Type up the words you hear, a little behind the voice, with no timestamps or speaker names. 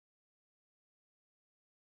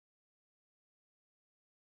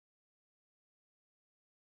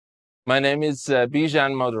My name is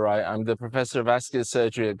Bijan Modarai. I'm the Professor of Vascular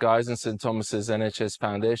Surgery at Guy's and St Thomas's NHS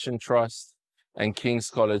Foundation Trust and King's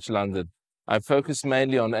College London. I focus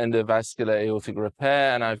mainly on endovascular aortic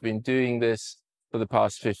repair, and I've been doing this for the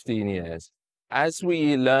past 15 years. As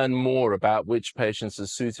we learn more about which patients are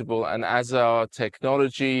suitable, and as our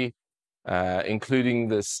technology, including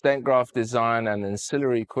the stent graft design and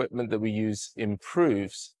ancillary equipment that we use,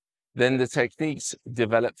 improves, then the techniques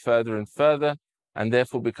develop further and further, and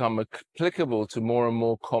therefore become applicable to more and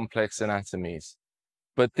more complex anatomies.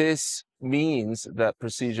 But this means that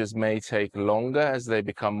procedures may take longer as they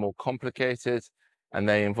become more complicated and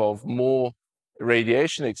they involve more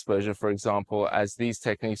radiation exposure, for example, as these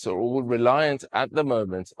techniques are all reliant at the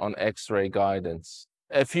moment on X-ray guidance.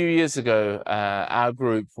 A few years ago, our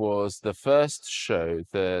group was the first to show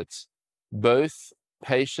that both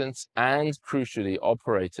patients and, crucially,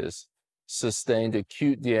 operators sustained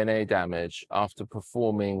acute DNA damage after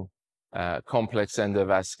performing complex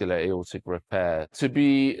endovascular aortic repair. To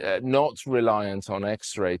be not reliant on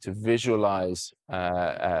X-ray to visualize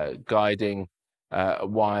guiding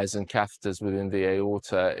wires and catheters within the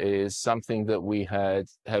aorta is something that we have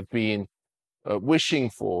been wishing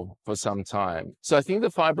for some time. So I think the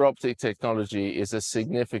fiber optic technology is a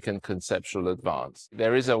significant conceptual advance.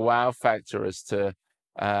 There is a wow factor as to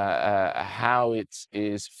how it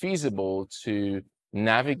is feasible to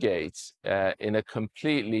navigate in a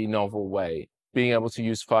completely novel way. Being able to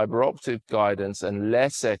use fiber optic guidance and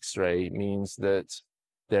less X-ray means that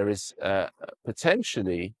there is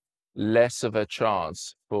potentially less of a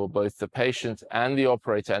chance for both the patient and the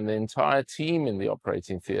operator and the entire team in the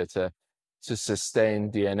operating theater to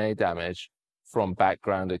sustain DNA damage from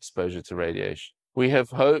background exposure to radiation. We have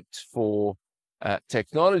hoped for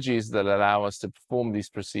technologies that allow us to perform these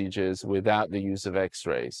procedures without the use of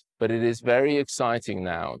X-rays. But it is very exciting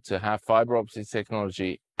now to have fiber optic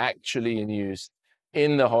technology actually in use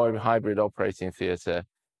in the hybrid operating theater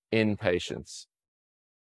in patients.